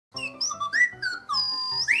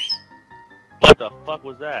What the fuck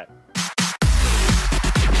was that?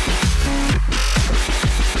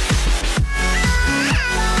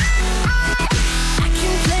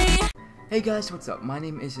 Hey guys, what's up? My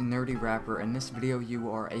name is Nerdy Rapper, and this video you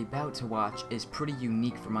are about to watch is pretty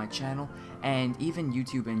unique for my channel, and even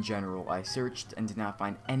YouTube in general. I searched and did not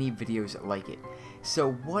find any videos like it.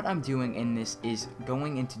 So what I'm doing in this is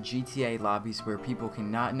going into GTA lobbies where people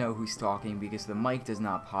cannot know who's talking because the mic does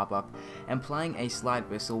not pop up, and playing a slide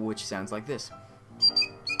whistle which sounds like this.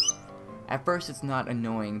 At first it's not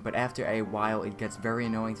annoying, but after a while it gets very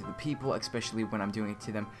annoying to the people, especially when I'm doing it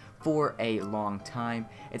to them for a long time.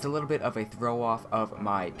 It's a little bit of a throw off of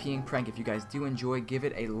my peeing prank. If you guys do enjoy, give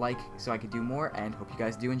it a like so I can do more, and hope you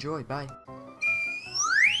guys do enjoy. Bye.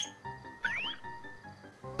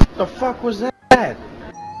 The fuck was that?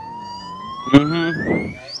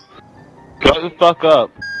 Shut the fuck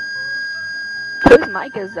up. Whose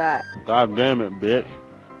mic is that? God damn it, bitch.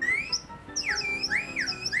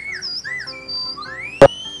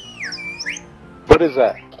 What is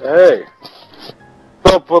that? Hey!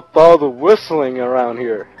 What's up with all the whistling around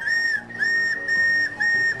here?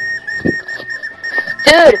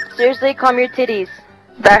 Dude, seriously, calm your titties.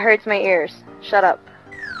 That hurts my ears. Shut up.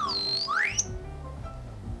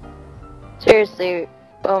 Seriously,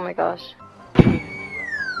 oh my gosh.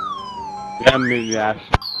 Damn me, ass.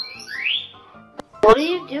 What are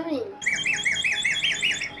you doing?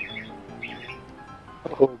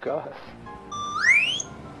 Oh god.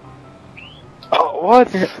 Oh, what?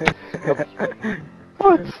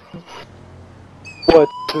 What? What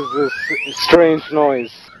is this strange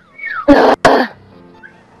noise?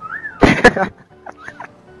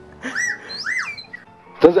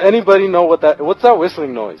 Does anybody know what's that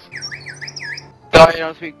whistling noise? Sorry, I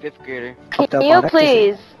don't speak 5th grader. Can you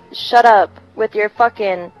please shut up with your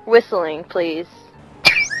fucking whistling, please?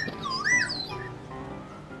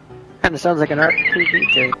 Kinda sounds like an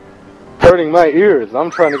RPG tape. Hurting my ears.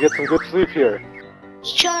 I'm trying to get some good sleep here.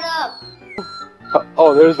 Shut up!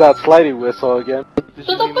 Oh, there's that slidey whistle again.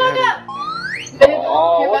 Shut the fuck up! Babe,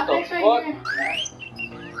 Oh, your what the backpack's right here.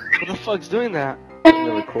 What the fuck's doing that?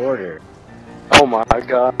 The recorder. Oh my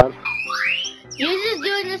god. You're just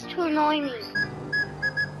doing this to annoy me.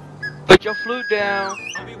 Put your flute down.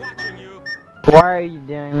 I'll be watching you. Why are you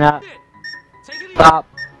doing that? Take it easy. Stop.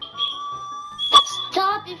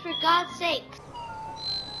 Stop it, for God's sake.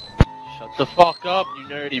 Shut the fuck up, you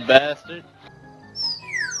nerdy bastard.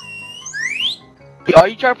 Are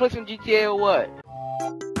you trying to play some GTA or what?